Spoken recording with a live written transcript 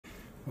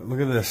Look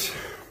at this.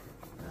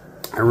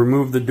 I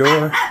removed the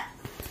door,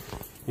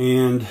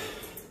 and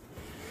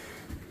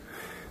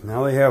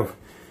now they have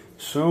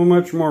so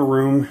much more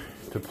room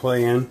to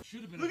play in.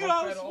 Look at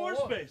all this floor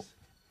space.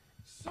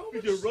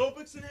 We do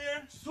aerobics in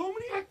here. So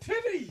many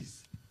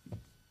activities.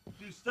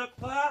 Do step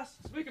class.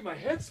 It's making my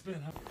head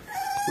spin.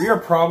 We are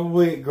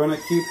probably going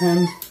to keep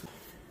him.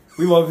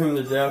 We love him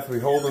to death. We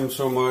hold him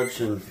so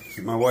much, and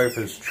my wife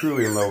is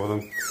truly in love with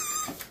him.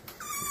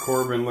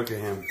 Corbin, look at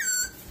him.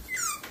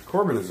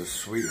 Corbin is a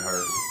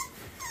sweetheart.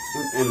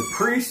 And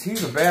Priest,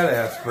 he's a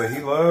badass, but he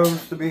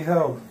loves to be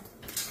held.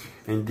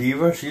 And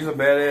Diva, she's a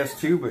badass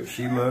too, but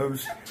she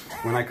loves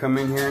when I come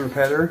in here and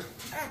pet her.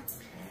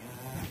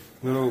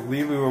 Little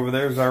Lulu over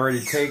there is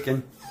already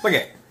taken. Look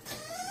at it.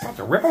 About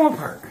to rip them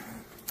apart.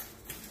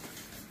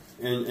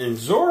 And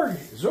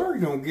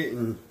Zorg don't get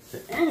into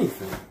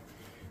anything.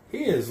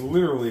 He is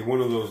literally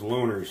one of those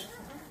loners.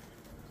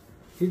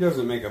 He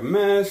doesn't make a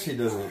mess. He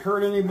doesn't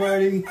hurt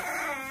anybody.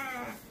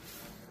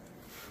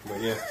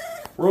 But yeah,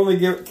 we're only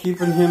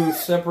keeping him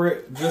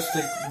separate just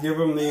to give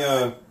him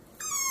the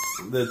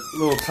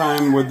little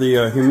time with the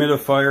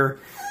humidifier.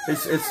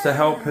 It's to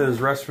help his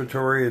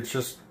respiratory. It's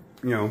just,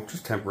 you know,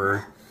 just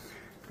temporary.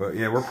 But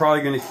yeah, we're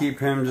probably going to keep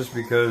him just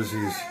because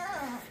he's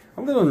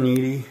a little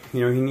needy.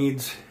 You know, he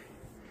needs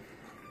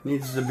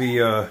to be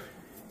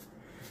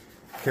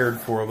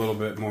cared for a little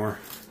bit more.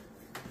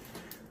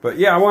 But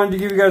yeah, I wanted to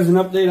give you guys an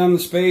update on the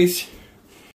space.